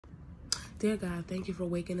Dear God, thank you for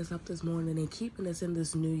waking us up this morning and keeping us in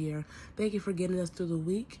this new year. Thank you for getting us through the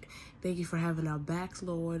week. Thank you for having our backs,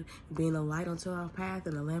 Lord, being a light unto our path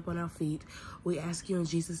and a lamp on our feet. We ask you in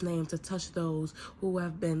Jesus' name to touch those who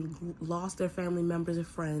have been lost their family members and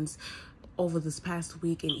friends over this past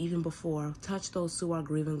week and even before. Touch those who are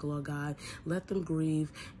grieving, Lord God. Let them grieve,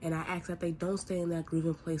 and I ask that they don't stay in that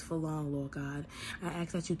grieving place for long, Lord God. I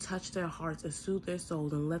ask that you touch their hearts and soothe their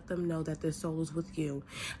souls and let them know that their soul is with you.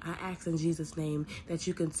 I ask in Jesus' name that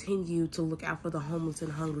you continue to look out for the homeless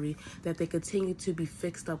and hungry, that they continue to be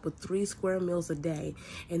fixed up with 3 square meals a day,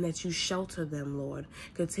 and that you shelter them, Lord.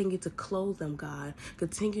 Continue to clothe them, God.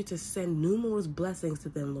 Continue to send numerous blessings to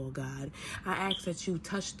them, Lord God. I ask that you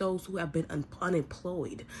touch those who have been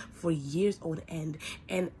unemployed for years on end,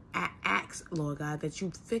 and I ask, Lord God, that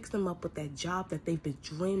you fix them up with that job that they've been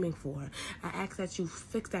dreaming for. I ask that you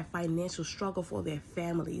fix that financial struggle for their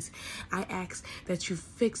families. I ask that you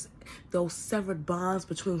fix those severed bonds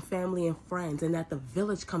between family and friends, and that the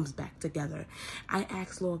village comes back together. I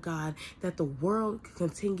ask, Lord God, that the world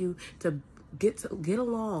continue to get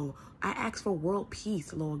along. I ask for world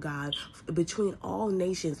peace, Lord God, between all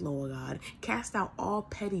nations, Lord God. Cast out all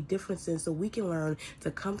petty differences so we can learn to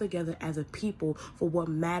come together as a people for what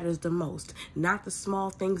matters the most, not the small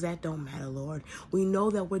things that don't matter, Lord. We know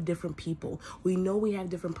that we're different people. We know we have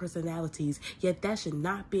different personalities, yet that should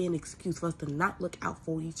not be an excuse for us to not look out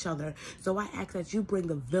for each other. So I ask that you bring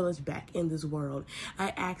the village back in this world.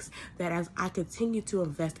 I ask that as I continue to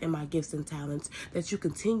invest in my gifts and talents, that you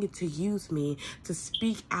continue to use me to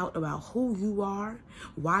speak out about who you are,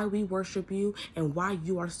 why we worship you, and why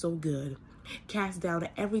you are so good. Cast down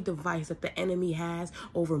every device that the enemy has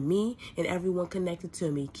over me and everyone connected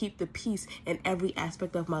to me. Keep the peace in every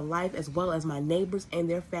aspect of my life, as well as my neighbors and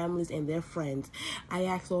their families and their friends. I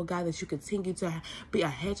ask, Lord God, that you continue to be a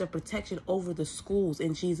hedge of protection over the schools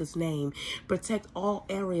in Jesus' name. Protect all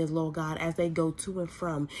areas, Lord God, as they go to and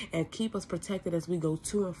from, and keep us protected as we go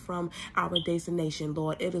to and from our destination,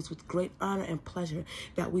 Lord. It is with great honor and pleasure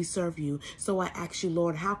that we serve you. So I ask you,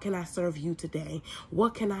 Lord, how can I serve you today?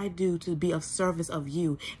 What can I do to be of service of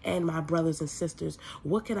you and my brothers and sisters?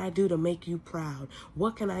 What can I do to make you proud?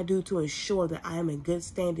 What can I do to ensure that I am in good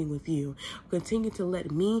standing with you? Continue to let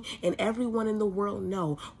me and everyone in the world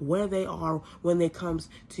know where they are when it comes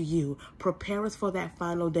to you. Prepare us for that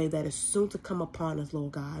final day that is soon to come upon us,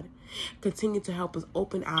 Lord God. Continue to help us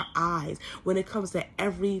open our eyes when it comes to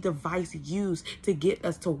every device used to get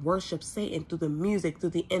us to worship Satan, through the music,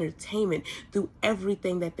 through the entertainment, through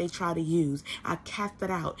everything that they try to use. I cast it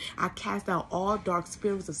out. I cast out all dark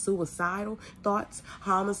spirits of suicidal thoughts,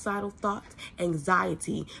 homicidal thoughts,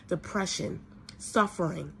 anxiety, depression,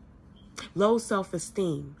 suffering, low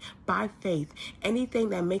self-esteem. By faith,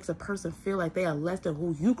 anything that makes a person feel like they are less than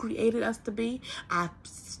who you created us to be, I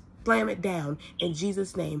slam it down in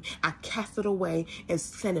Jesus' name. I cast it away and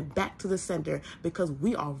send it back to the sender, because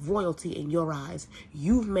we are royalty in your eyes.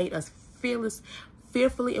 You've made us fearless,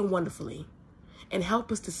 fearfully and wonderfully. And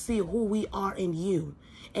help us to see who we are in you,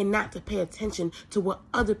 and not to pay attention to what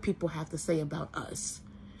other people have to say about us.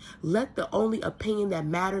 Let the only opinion that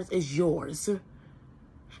matters is yours.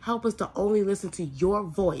 Help us to only listen to your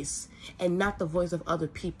voice and not the voice of other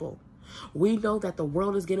people. We know that the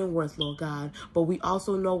world is getting worse, Lord God, but we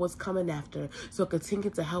also know what's coming after. So continue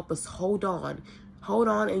to help us hold on. Hold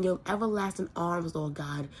on in your everlasting arms, Lord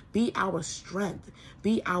God. Be our strength.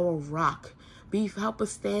 Be our rock. Help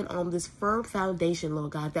us stand on this firm foundation,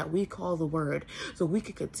 Lord God, that we call the word, so we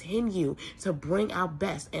can continue to bring our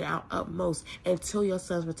best and our utmost until your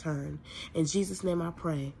son's return. In Jesus' name I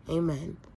pray. Amen.